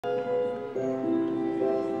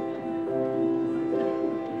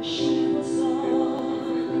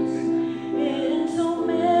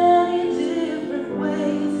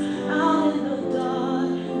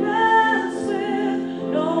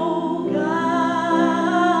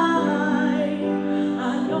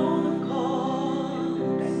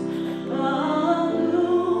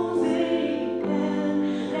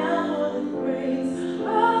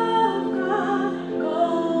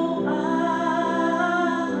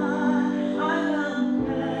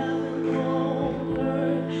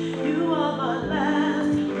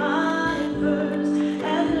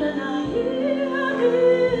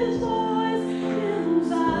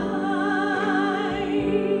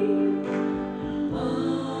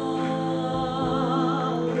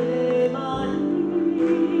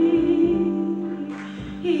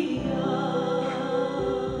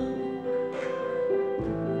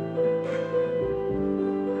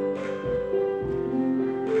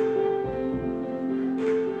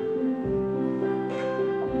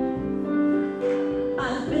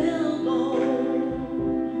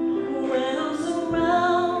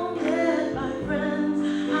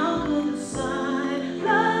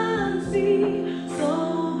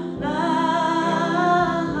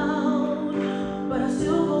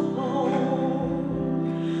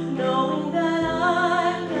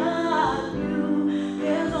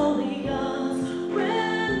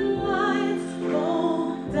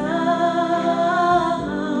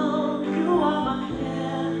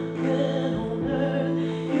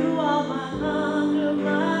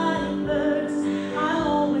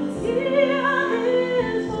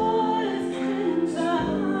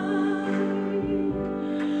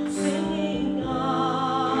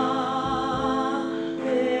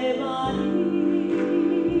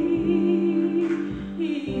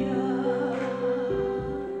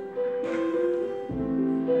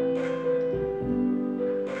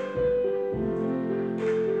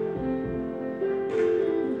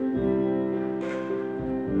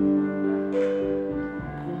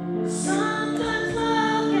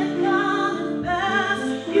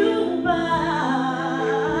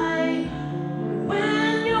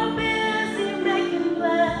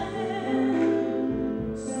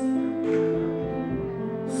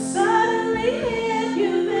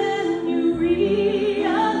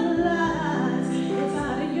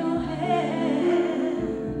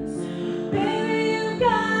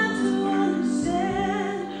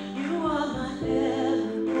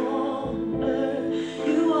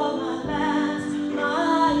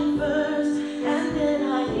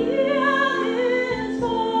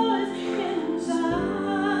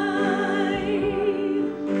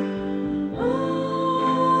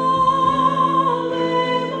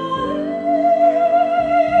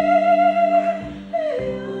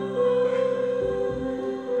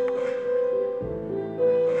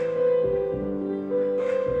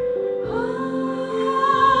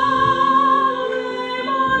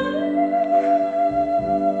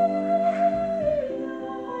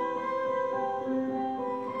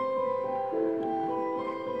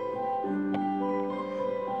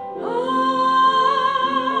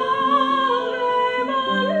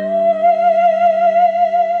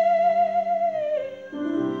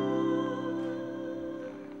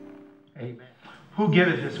Who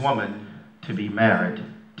giveth this woman to be married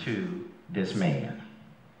to this man?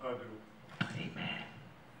 I do. Amen.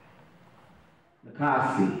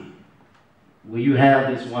 Nakasi, will you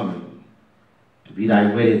have this woman to be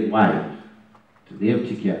thy wedded wife, to live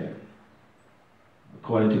together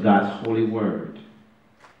according to God's holy word?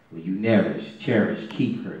 Will you nourish, cherish,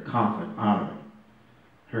 keep her, comfort, honor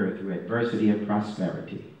her through adversity and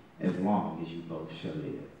prosperity as long as you both shall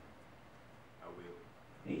live? I will.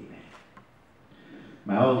 Amen.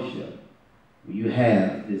 Maosha, will you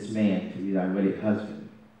have this man to be thy wedded husband,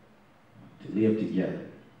 to live together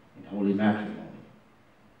in holy matrimony,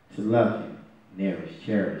 to love him, nourish,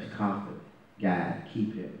 cherish, comfort, guide,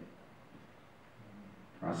 keep him,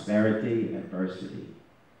 prosperity and adversity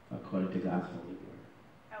according to God's holy word?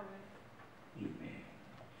 I will. Amen.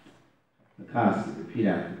 Lakasi, repeat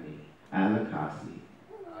after me. I, Lakasi.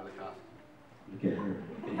 Look at her.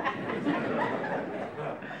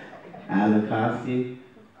 I, Lakasi.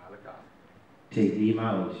 Take thee,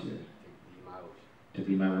 Maosha, to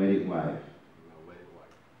be my wedded wife,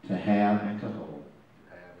 to have and to hold,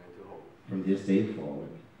 from this day forward,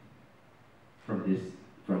 from this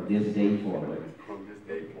day forward,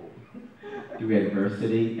 through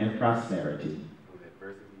adversity and prosperity,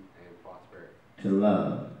 to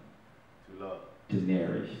love, to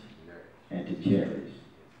nourish, and to cherish,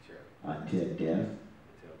 until death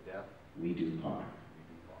we do part.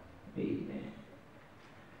 Amen.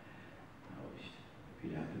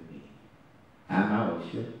 Repeat after me. I,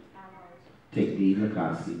 Maosha, take thee,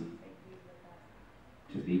 Lakasi,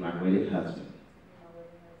 to be my wedded husband,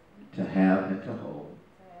 to have and to hold,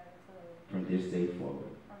 from this day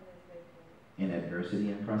forward, in adversity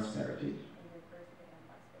and prosperity,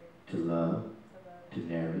 to love, to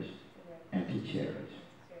nourish, and to cherish,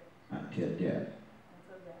 until death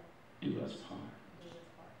do us part.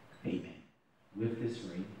 Amen. With this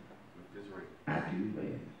ring, I do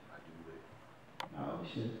wed.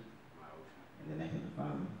 Maosha, in the name of the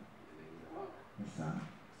Father, the Son,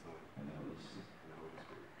 and the Holy Spirit.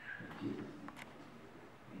 In Jesus'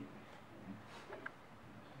 name.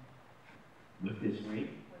 With this ring,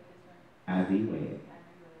 I thee wed.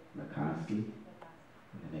 Lakasi, in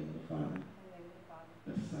the name of the Father,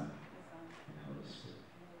 the Son, and the Holy Spirit.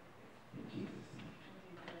 In Jesus' name.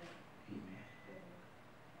 Amen.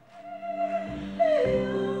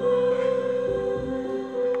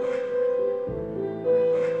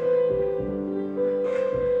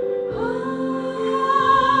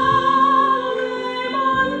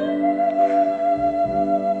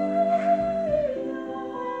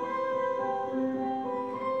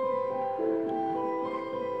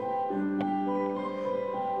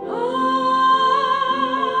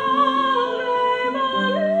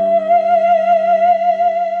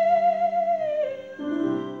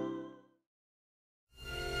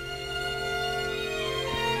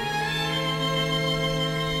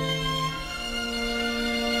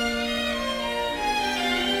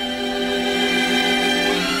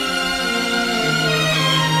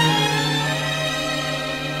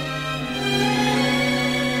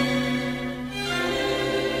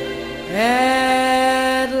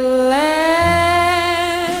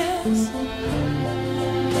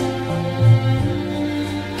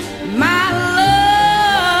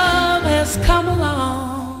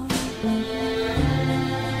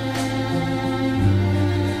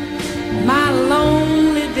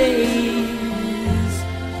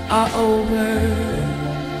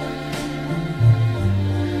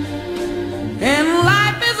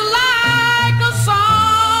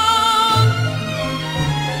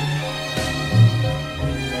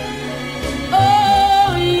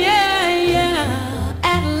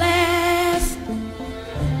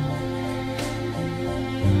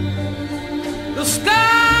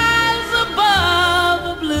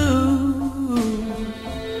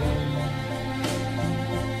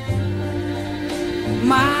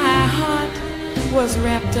 Was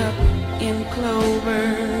wrapped up in clover.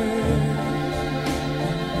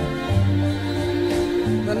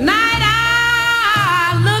 The night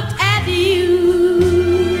I looked at you,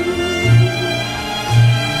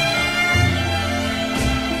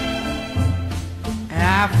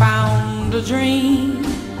 I found a dream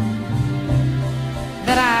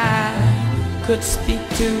that I could speak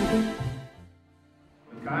to.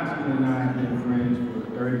 Constance and I have been friends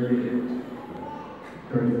for 30 years.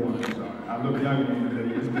 31, sorry. I look younger than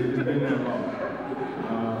you, it's been that long.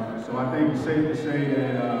 So I think it's safe to say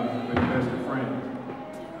that we're the best of friends.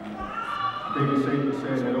 I think it's safe to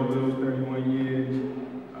say that over those 31 years,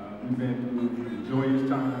 we've been through joyous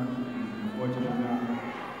times and fortunate enough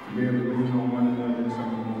to be able to lean on one another in some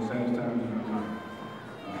of the most saddest times in our life.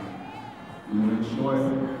 We were short,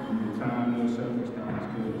 the time, no selfish time.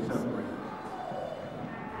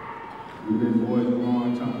 We've been boys a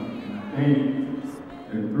long time, and I think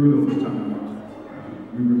that through those times,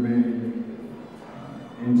 we remain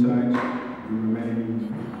in touch, we remain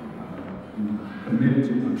committed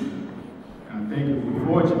to one another. And I think if we're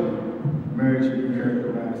fortunate, marriage should be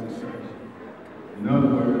characterized as such. In other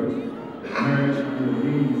words, marriage should be a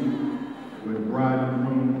meeting where the bride and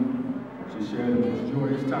groom should share the most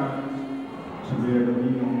joyous times, should be able to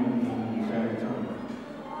lean on one another in sad times.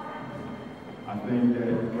 I think that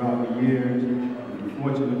throughout the years, if you're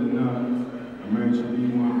fortunate enough, a marriage should be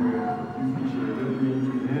one where you can share good dreams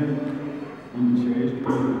with him, he can share his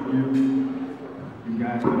dreams with you. You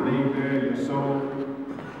guys can lay bare your soul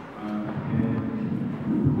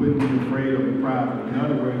and wouldn't be afraid of the problem. In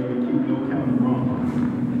other words, you keep no count of wrong.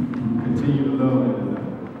 Continue to love one another.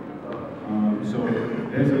 So,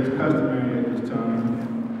 as is customary at this time,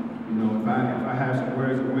 you know, if I have some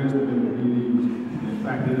words of wisdom, it would be these. In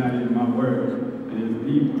fact, they're not even my words. It is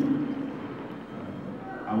people.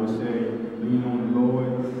 I would say, lean on the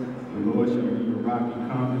Lord. The Lord shall be your rock and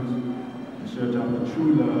compass, and search out the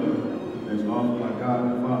true love that's offered by God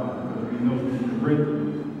the Father. Because we know from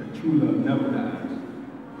Corinthians that true love never dies.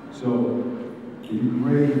 So, if you can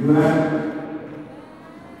raise your glass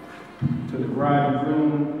to the bride and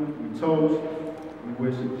groom, we toast, we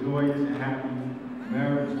wish a joyous and happy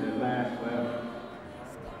marriage that lasts forever.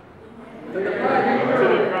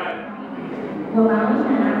 Well, I was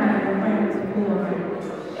trying to have a friend for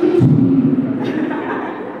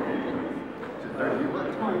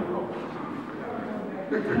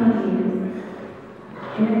 20 years.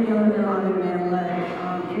 And it feels a little longer than that, but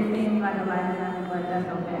it seems like a lifetime, but that's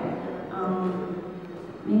okay.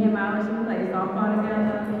 Me and Maurice, we play softball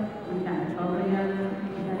together. We got in trouble together.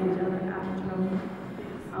 We got each other out of trouble.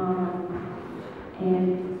 And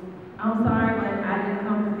I'm sorry, but I didn't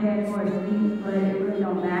come prepared for a speech, but it really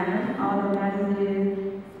don't matter. All that matters is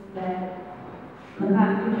that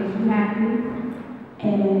Lacoste makes you happy,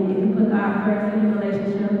 and if you put God first in your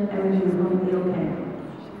relationship, everything's going to be okay.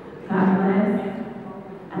 God bless,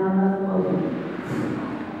 and I love both of you.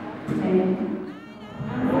 Thank you.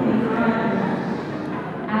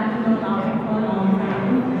 I've known Maurice for a long time.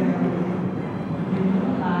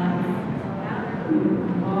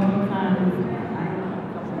 Long time.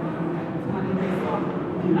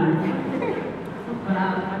 But I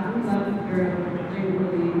do love this girl. She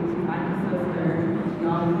really, she's like a sister. She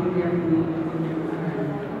always be there for me.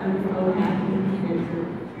 I'm so happy that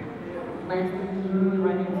last week was really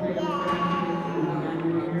right into it. We got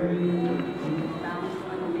married. We found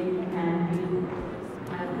an amazing happy.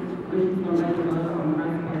 Which is no matter what, from my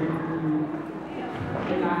parents.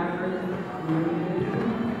 The God first.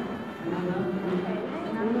 And I love you.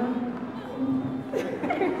 And I love you.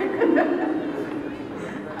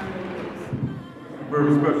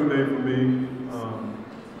 Very special day for me.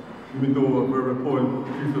 Even though a very important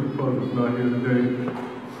piece of the puzzle is not here today,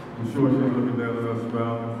 I'm sure she's looking down at us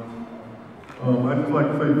smiling. I'd just like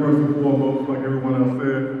to say first and foremost, like everyone else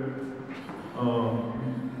said,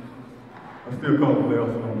 I still call him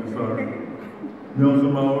Nelson, I'm just sorry.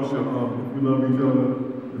 Nelson, Maurice, if we love each other,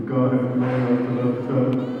 if God has known us to love each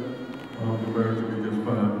other, the marriage will be just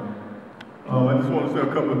fine. I just want to say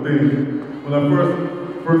a couple of things. When I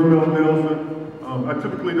first met Nelson, I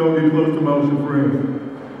typically don't get close to my ocean friends,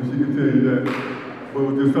 and she can tell you that. But it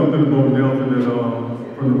was just something about Nelson that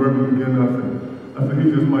from the very beginning I said, he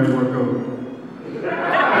just might work out.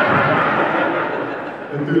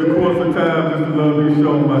 And through the course of time, just the love he's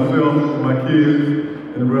shown myself, my kids,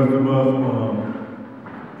 and the rest of us,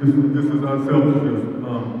 this is unselfishness.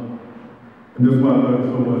 And that's why I love you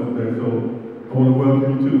so much today. So I want to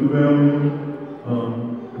welcome you to the family.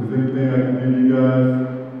 If there's anything I can give you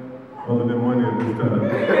guys, other than money at this time.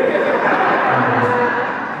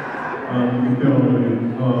 You can count on me.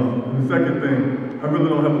 And the second thing, I really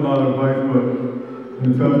don't have a lot of advice, but in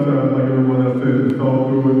the tough times, like everyone else said, just talk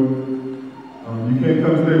through it. You can't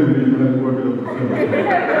come stay with me, you have to work it up yourself.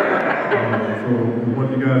 So when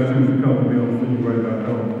you guys choose to come with me, I'm seeing you right back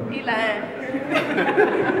home. He lied.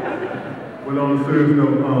 But on a serious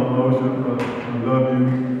note, Maurice, I love you.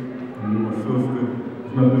 You're my sister.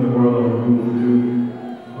 There's nothing in the world I want to do with you.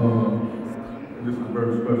 This is a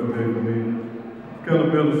very special day for me. It's kind of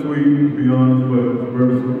bittersweet, to be honest, but it's a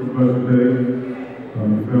very special day.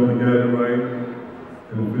 The family got it right,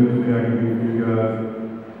 and if anything I can do for you guys,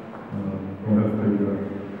 don't hesitate to.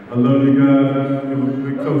 I love you guys. Give a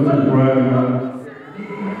big toast to the bride and groom.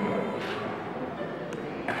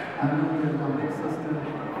 I've known her as my big sister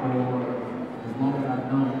for as long as I've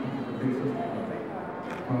known the big sister.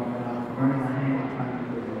 From when I was burning my hand trying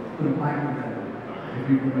to put a pipe together, if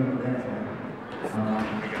you remember that time.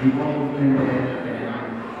 We've always been there, and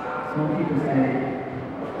some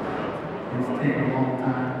taken a long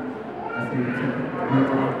time. I think it took a real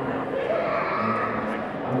long time. And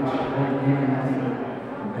I wish both you and Nelson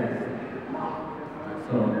the best.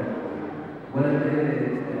 So, whatever it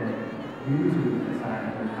is that you two decide,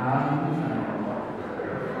 how you decide,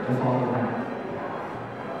 that's all that matters.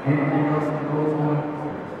 Anything else that goes on,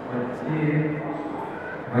 but it's here,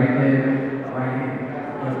 right there, right here,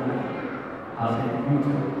 I'll say you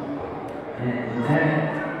two. And that,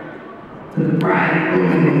 to the bride and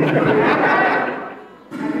groom. I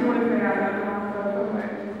just want to say I love y'all so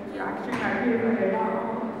much. Y'all treat my kids like their mom.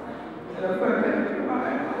 And I'm so touched with my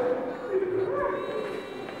life.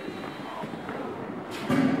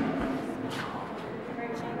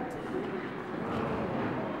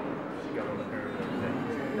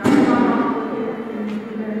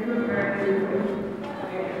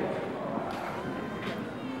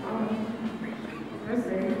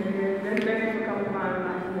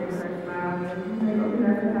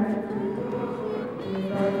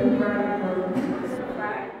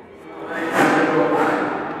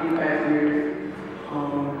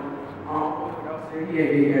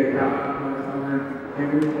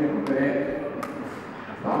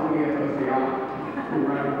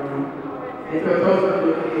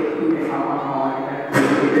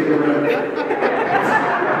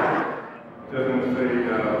 Just want to say to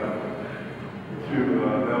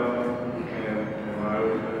Nelson and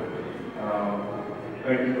Maurice,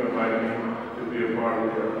 thank you for inviting me to be a part of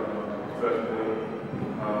your special day.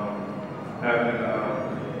 Having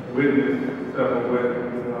witnessed several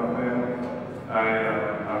weddings in our family, I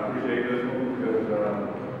appreciate this one because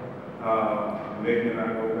Nick and I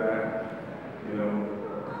go back, you know,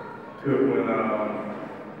 to when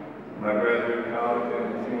I graduated college, and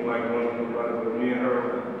it seemed like one of the brothers was me and her.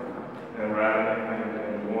 And riding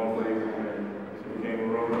and going places, and it became a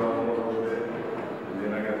road all over there. And then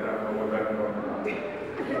I got time to go back to North Carolina.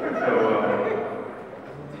 So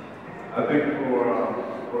I thank you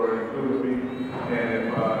for including me. And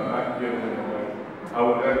if I could give them advice, I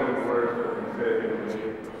would echo the words that you said here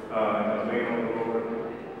today. Lean on the Lord,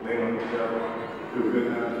 lean on each other, do good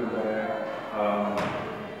times and bad.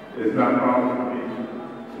 It's not promised to be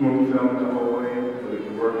smooth sailing the whole way, but if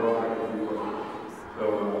you work hard, it'll be worth it. So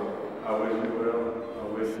I wish you well. I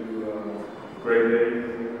wish you great days.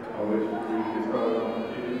 I wish you get started on the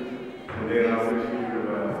kids. And then I wish you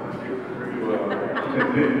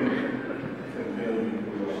continue to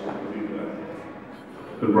be blessed.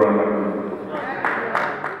 The bride.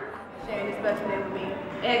 Sharing this special day with me.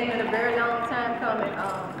 It has been a very long time coming.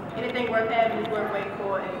 Anything worth having is worth waiting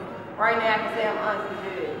for. And right now I can say I'm honestly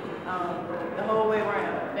good. The whole way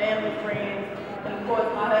around. Family, friends. And of course,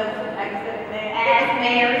 my husband, I can say his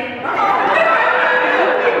name, Maurice.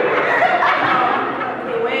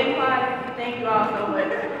 The wedding party, thank you all so much.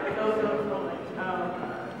 So much.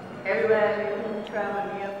 Everybody who's traveling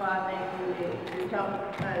near far, thank you. And help us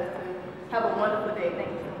to have a wonderful day. Thank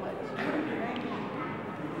you so much.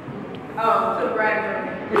 To the bridegroom.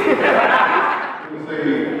 I want to say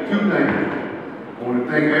two things. I want to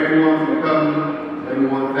thank everyone for coming,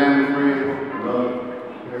 everyone, family, friends, love,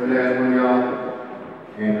 every last one of y'all.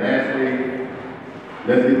 And lastly,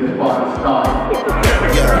 let's get this party started.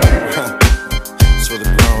 Yeah, it's for the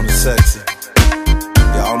grown and sexy.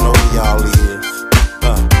 Y'all know who y'all is.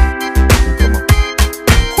 Come on.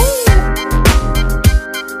 Woo!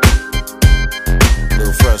 A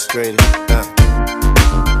little frustrated.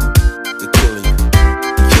 You're killing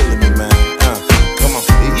me, man. Come on.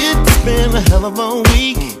 It's been a hell of a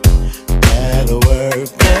week at work,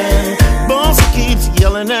 man. Boss keeps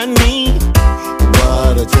yelling at me.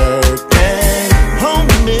 What a jerk, man.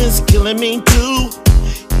 Home is killing me too.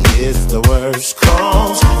 It's the worst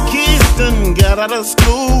cause. Kids done got out of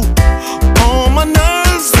school. All my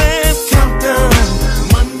nerves and countdown.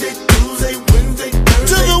 Monday, Tuesday, Wednesday, Thursday,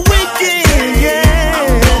 to the weekend, yeah.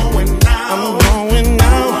 I'm going out.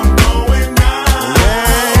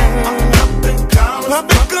 Yeah. I'm up and coming.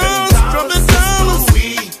 Popping guns, dropping dollars.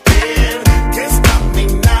 Weekend. Can't stop me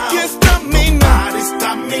now. Nobody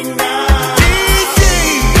stop me now.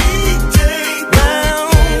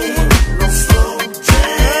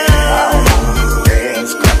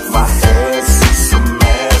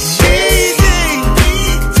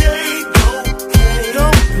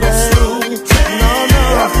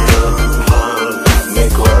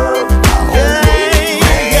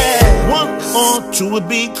 Would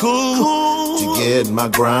be cool to get my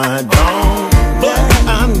grind on, but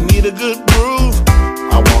I need a good groove.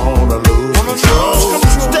 I wanna lose control.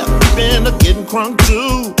 Step in, getting crunk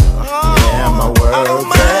too. Yeah, my world,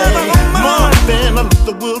 more than a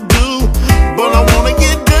little will do, but I wanna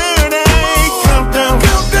get